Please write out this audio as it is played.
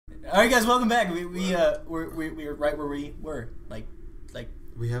All right, guys, welcome back. We're right where we were. Like.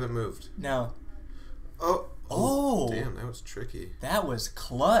 We haven't moved. No. Oh. Damn, that was tricky. That was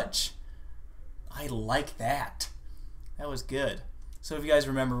clutch. I like that. That was good. So if you guys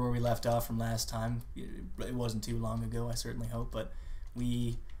remember where we left off from last time, it wasn't too long ago, I certainly hope, but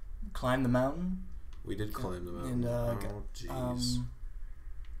we climbed the mountain. We did climb the mountain. And, jeez.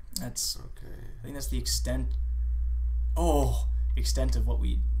 That's okay. I think that's the extent. Extent of what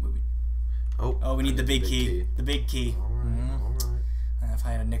we. Oh, we need the big key. The big key. All right, all right. If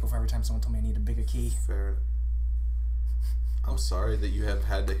I had a nickel for every time someone told me I need a bigger key. Fair. I'm sorry that you have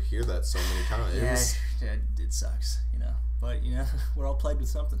had to hear that so many times. Yeah, it sucks, you know. But, you know, we're all plagued with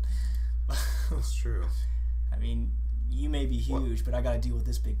something. That's true. I mean, you may be huge, but I gotta deal with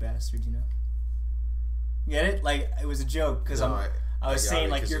this big bastard, you know. Get it? Like, it was a joke, because I was saying,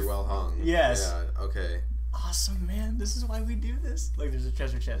 like, you're well hung. Yes. Yeah, okay. Awesome, man. This is why we do this. Like, there's a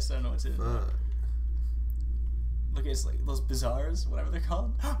treasure chest. I don't know what's in it. Look, it's like those bazaars, whatever they're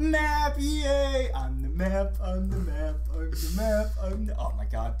called. Map, yay! I'm the map, I'm the map, I'm the map, I'm the... Oh, my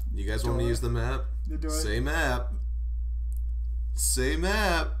God. You guys want me to use the map? Say map. Say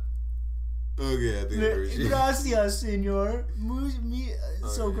map. Okay, I think we're... Gracias, senor.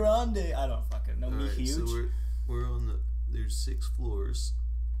 So grande. I don't fucking know. Me huge. So we're on the... There's 6 floors.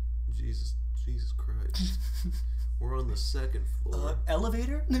 Jesus Christ. We're on the 2nd floor.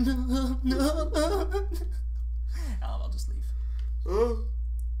 Elevator? No. I'll just leave.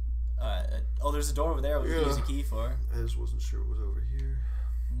 There's a door over there we can use a key for. I just wasn't sure what was over here.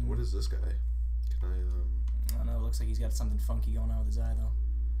 What is this guy? Can I don't know. It looks like he's got something funky going on with his eye, though.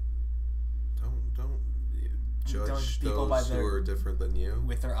 Don't judge people those who are different than you.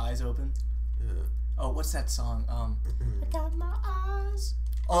 With their eyes open? Yeah. Oh, what's that song? I got my eyes.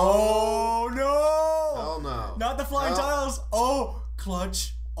 Oh, no! Hell no. Not the flying tiles. Oh,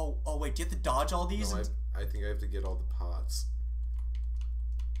 clutch. Oh, wait. Do you have to dodge all these? No, I think I have to get all the pots.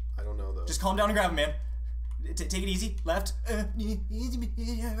 I don't know, though. Just calm down and grab him, man. Take it easy. Left.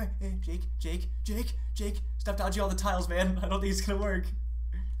 Jake. Stop dodging all the tiles, man. I don't think it's going to work.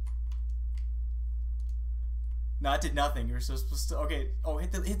 No, it did nothing. You were supposed to... Okay. Oh,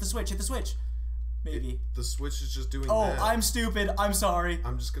 hit the switch. Maybe. The switch is just doing that. Oh, I'm stupid. I'm sorry.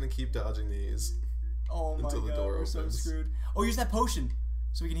 I'm just going to keep dodging these. Oh, my until God. The door we're opens. so screwed. Oh, use that potion.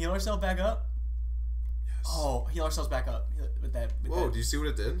 So we can heal ourselves back up? Yes. Oh, heal ourselves back up with that. Whoa, do you see what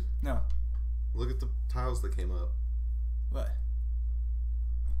it did? No. Look at the tiles that came up. What?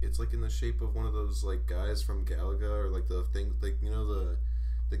 It's like in the shape of one of those like guys from Galaga, or like the thing, like, you know, the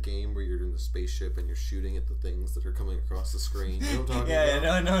game where you're in the spaceship and you're shooting at the things that are coming across the screen. You know what I'm talking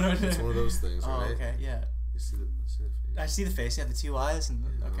about? No. It's one of those things, right? Oh, okay, yeah. You see the face? I see the face. Yeah, the 2 eyes. And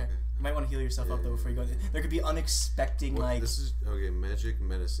okay. You might want to heal yourself up though before you go. There could be unexpected like. This is magic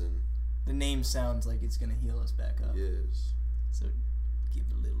medicine. The name sounds like it's gonna heal us back up. Yes. So, give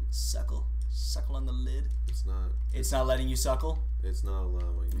it a little suckle on the lid. It's not. It's not letting you suckle. It's not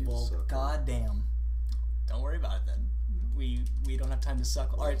allowing me to suckle. Goddamn. Don't worry about it then. We don't have time to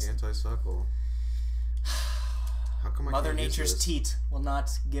suckle. Why can't I suckle? How come I Mother can't use Nature's this? teat will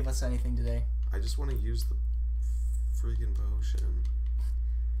not give us anything today. I just want to use the freaking potion.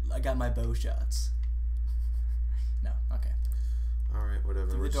 I got my bow shots. No, okay. Alright,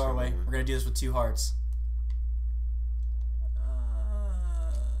 whatever. Through the doorway. We're gonna do this with 2 hearts.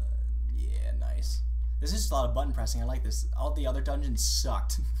 Yeah, nice. This is just a lot of button pressing. I like this. All the other dungeons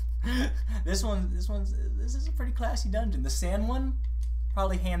sucked. This is a pretty classy dungeon. The sand one,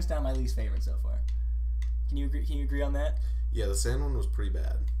 probably hands down my least favorite so far. Can you agree on that? Yeah, the sand one was pretty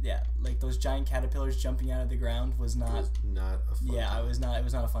bad. Yeah, like those giant caterpillars jumping out of the ground was not. It was not a fun time. It was not. It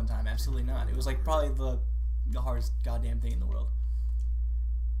was not a fun time. Absolutely not. It was like probably the hardest goddamn thing in the world.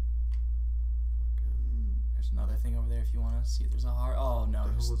 There's another thing over there if you want to see if there's a heart. Oh no!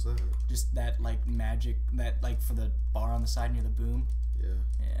 What the hell was that? Just that like magic that like for the bar on the side near the boom. Yeah.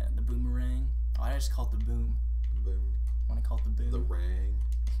 Yeah, the boomerang. Oh, I just call it the boom. The boom. I want to call it the boom. The rang.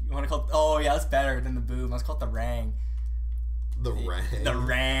 You want to call it? Oh yeah, that's better than the boom. Let's call it the rang. The rang. The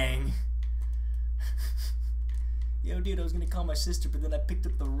rang. Yo, dude, I was gonna call my sister, but then I picked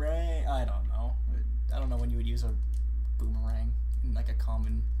up the rang. I don't know. I don't know when you would use a boomerang in like a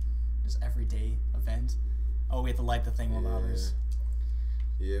common, just everyday event. Oh, we have to light the thing while others.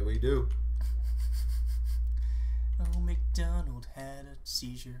 Yeah, we do. Oh, McDonald had a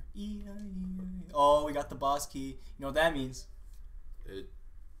seizure. Oh, we got the boss key. You know what that means? It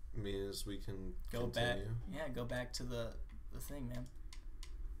means we can go continue. back. Yeah, go back to the thing, man.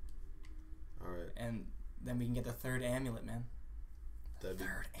 All right. And then we can get the 3rd amulet, man.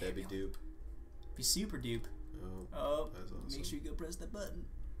 That'd be dupe. Be super dupe. Oh, Oh, that's awesome. Make sure you go press that button.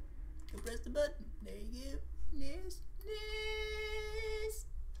 Go press the button. There you go. Yes. Yes.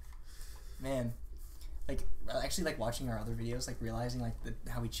 Man. Like, actually, like, watching our other videos, like, realizing, like,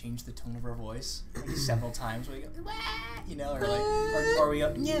 how we changed the tone of our voice, like, several times, where we go, wah! You know, or, like, or we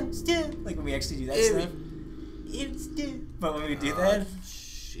go, yeah, still, like, when we actually do that stuff. It's still. But when we do that...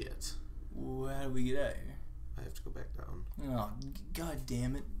 Shit. How do we get out of here? I have to go back down. Oh, god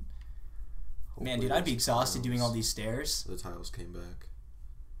damn it. Hopefully Man, dude, I'd be exhausted doing all these stairs. The tiles came back.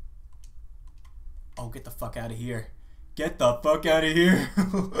 Oh, get the fuck out of here. Get the fuck out of here.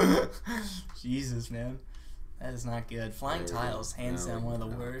 Jesus, man. That is not good. Flying tiles, hands down, one of the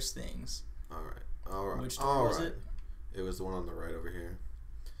worst things. Alright. Which door was it? It was the one on the right over here.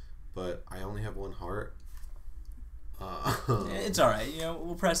 But I only have one heart. It's alright, you know,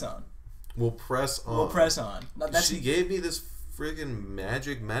 we'll press on. We'll press on. We'll press on. No, she gave me this friggin'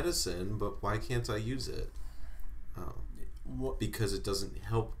 magic medicine, but why can't I use it? Oh. What? Because it doesn't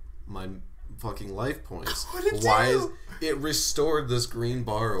help my fucking life points. What did it Why do? is it restored this green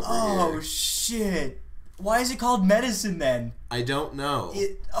bar over here? Oh shit. Why is it called medicine then? I don't know.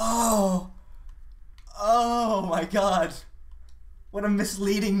 Oh my god. What a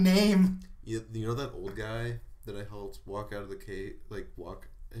misleading name. You know that old guy that I helped walk out of the cave, like walk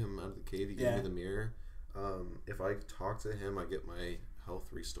him out of the cave? He gave me the mirror. If I talk to him, I get my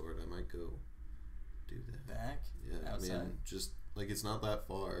health restored. I might go do that. Back? Yeah, Outside? I mean, just like it's not that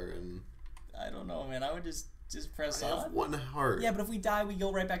far, and I don't know, man. I would just press on. I have one heart. Yeah, but if we die, we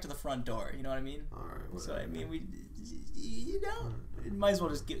go right back to the front door. You know what I mean? All right. Whatever. So I mean, you know, might as well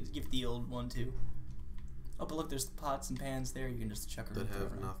just give the old one too. Oh, but look, there's the pots and pans there. You can just chuck them. That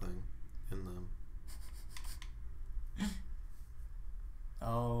have nothing in them.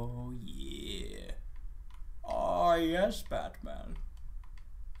 Oh yeah. Oh yes, Batman.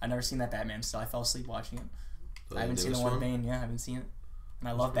 I've never seen that Batman still. I fell asleep watching it. I haven't seen the one Bane. Yeah, I haven't seen it. And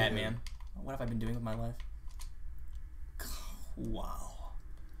I love Batman. Good. What have I been doing with my life? Wow.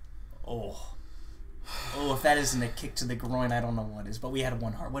 Oh, if that isn't a kick to the groin, I don't know what is. But we had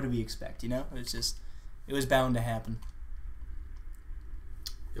one heart. What did we expect, you know? It was bound to happen.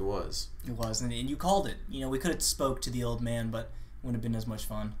 It was. It was. And you called it. You know, we could have spoke to the old man, but it wouldn't have been as much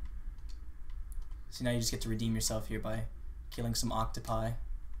fun. So now you just get to redeem yourself here by killing some octopi.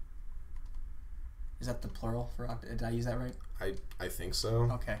 Is that the plural for octopi? Did I use that right? I think so.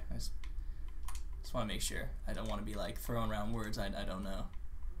 Okay. I just want to make sure. I don't want to be like throwing around words I don't know.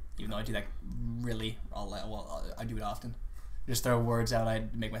 Even though I do that really, I do it often. Just throw words out, I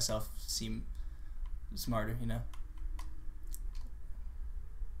make myself seem smarter, you know?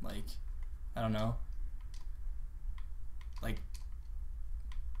 Like, I don't know. Like,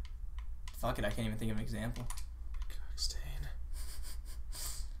 fuck it, I can't even think of an example. Cockstain.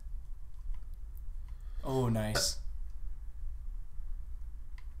 Oh, nice.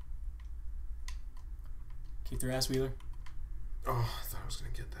 Keep their ass, Wheeler. Oh, I thought I was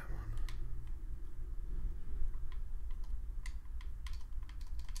gonna get that one.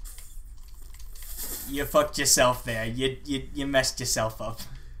 You fucked yourself there. You messed yourself up.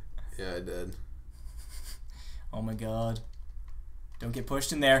 Yeah, I did. Oh my god. Don't get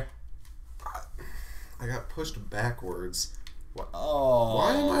pushed in there. I got pushed backwards. What? Oh.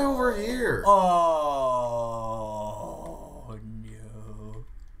 Why am I over here? Oh no.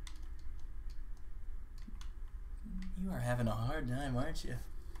 You are having a hard time, aren't you?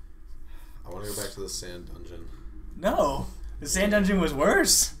 I want to go back to the sand dungeon. No. The sand dungeon was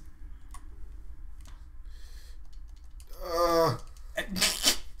worse.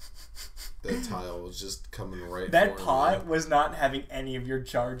 That tile was just coming right That for pot me. was not having any of your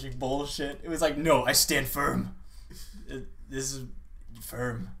charging bullshit. It was like, no, I stand firm. This is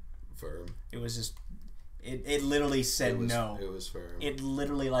firm. Firm. It was just, it literally said no. It was firm. It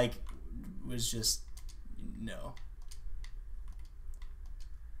literally like was just no.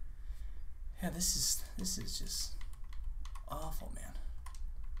 Yeah, this is just awful, man.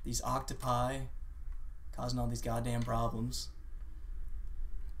 These octopi causing all these goddamn problems.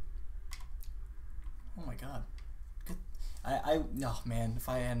 Oh my god. Good. Oh man, if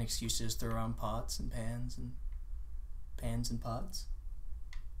I had an excuse to just throw around pots and pans and pots,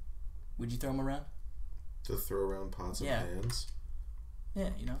 would you throw them around? To throw around pots and pans? Yeah,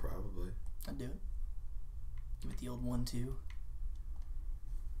 you know. Probably. I'd do it. Give it the old 1-2.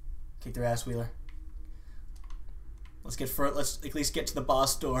 Kick their ass, Wheeler. Let's at least get to the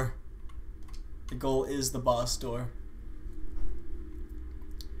boss door. The goal is the boss door.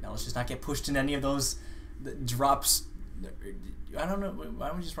 Now let's just not get pushed in any of those drops. I don't know. Why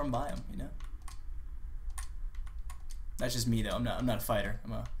don't we just run by them? You know. That's just me though. I'm not a fighter.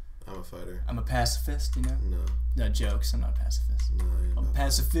 I'm a I'm a fighter. I'm a pacifist, you know? No. No, jokes. I'm not a pacifist. No, you're I'm not. a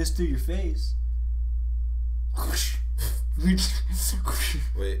pacifist to your face.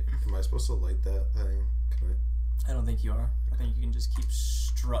 Wait, am I supposed to light that thing? Can I don't think you are. I think you can just keep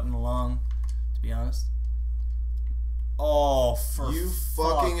strutting along, to be honest. Oh, for you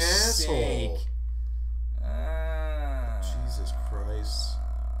fucking fuck's asshole! sake. Jesus Christ.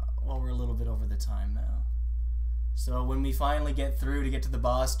 Well, we're a little bit over the time now. So when we finally get through to get to the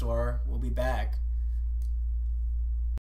boss door, we'll be back.